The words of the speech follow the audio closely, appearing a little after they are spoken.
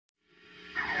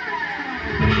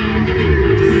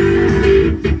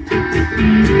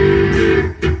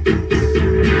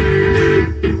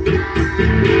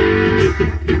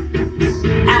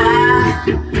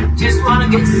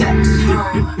get sexual.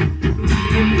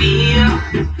 You feel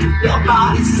your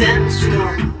body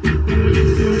sensual.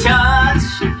 Touch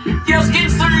your skin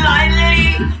so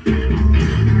lightly.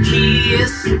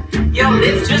 Kiss your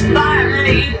lips just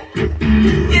lightly.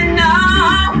 You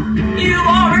know you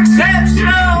are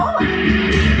exceptional.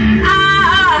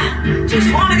 I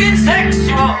just wanna get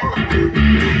sexual.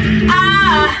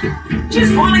 I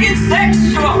just wanna get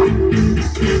sexual.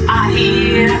 I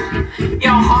hear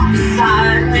your heart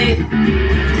beside me.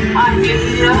 I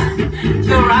feel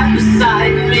you're right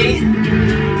beside me.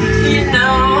 You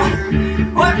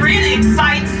know what really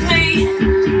excites me?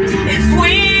 It's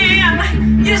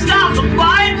when you start to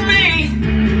bite me.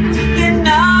 You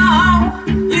know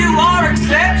you are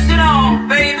exceptional,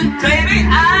 baby, baby.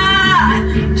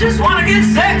 I just wanna get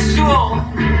sexual.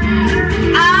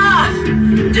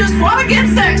 I just wanna get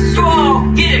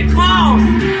sexual. Get it, come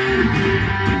on.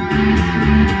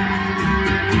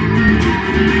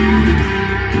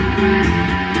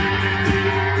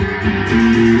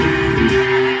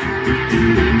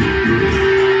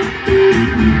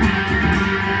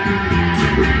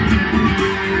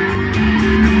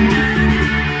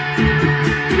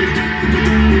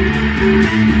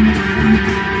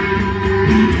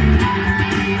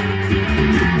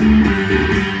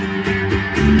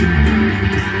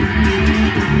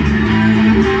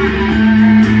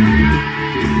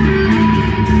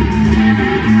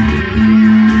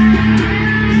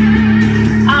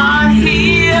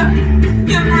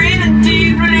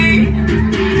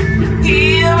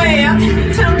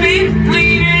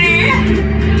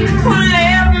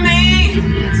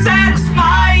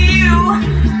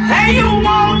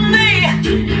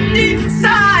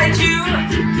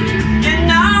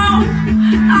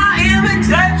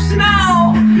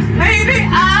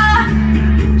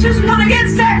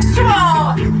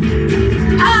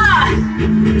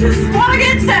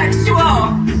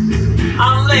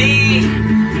 I'll lay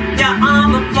down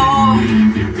on the floor.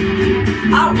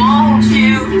 I want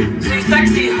you, so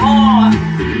sexy whore.